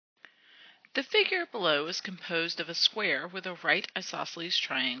The figure below is composed of a square with a right isosceles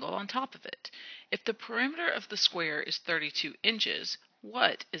triangle on top of it. If the perimeter of the square is 32 inches,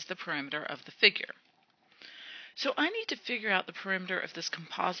 what is the perimeter of the figure? So I need to figure out the perimeter of this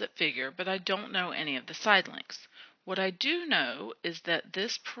composite figure, but I don't know any of the side lengths. What I do know is that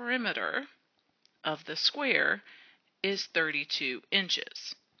this perimeter of the square is 32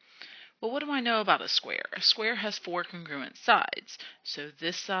 inches. Well, what do I know about a square? A square has 4 congruent sides. So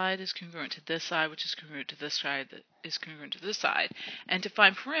this side is congruent to this side, which is congruent to this side, that is congruent to this side. And to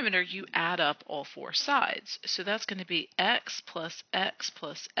find perimeter, you add up all 4 sides. So that's going to be x plus x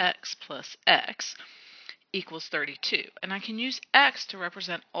plus x plus x equals 32. And I can use x to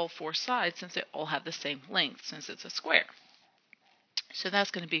represent all 4 sides since they all have the same length since it's a square. So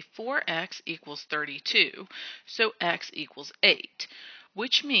that's going to be 4x equals 32, so x equals 8,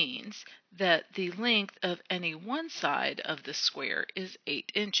 which means that the length of any one side of the square is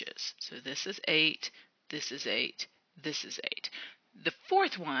 8 inches. So this is 8, this is 8, this is 8. The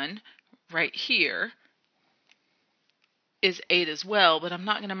fourth one, right here, is 8 as well, but I'm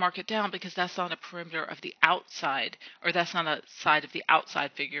not going to mark it down because that's not a perimeter of the outside, or that's not a side of the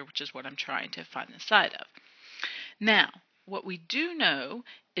outside figure, which is what I'm trying to find the side of. Now, what we do know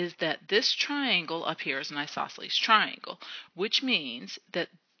is that this triangle up here is an isosceles triangle, which means that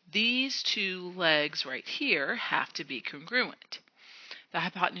these two legs right here have to be congruent. The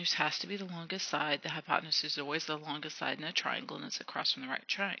hypotenuse has to be the longest side. The hypotenuse is always the longest side in a triangle, and it's across from the right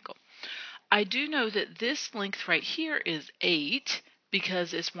triangle. I do know that this length right here is 8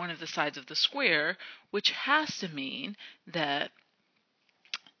 because it's one of the sides of the square, which has to mean that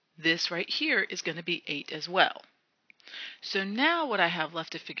this right here is going to be 8 as well. So now what I have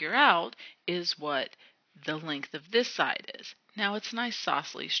left to figure out is what the length of this side is. Now it's an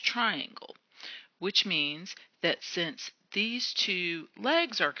isosceles triangle, which means that since these two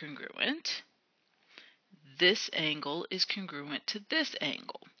legs are congruent, this angle is congruent to this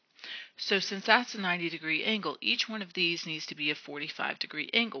angle. So since that's a 90-degree angle, each one of these needs to be a 45-degree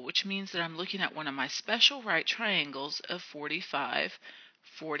angle, which means that I'm looking at one of my special right triangles of 45,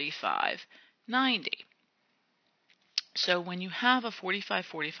 45, 90. So when you have a 45,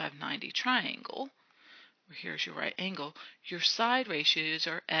 45, 90 triangle, here's your right angle, your side ratios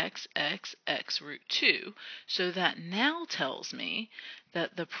are x, x, x root 2. So that now tells me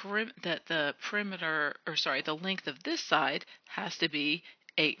that the length of this side has to be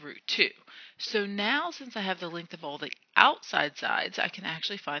 8 root 2. So now, since I have the length of all the outside sides, I can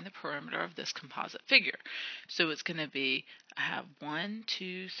actually find the perimeter of this composite figure. So it's going to be, I have 1,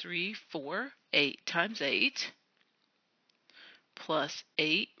 2, 3, 4, 8 times 8. Plus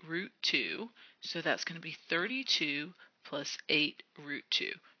 8 root 2, so that's going to be 32 plus 8 root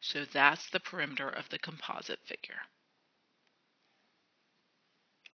 2. So that's the perimeter of the composite figure.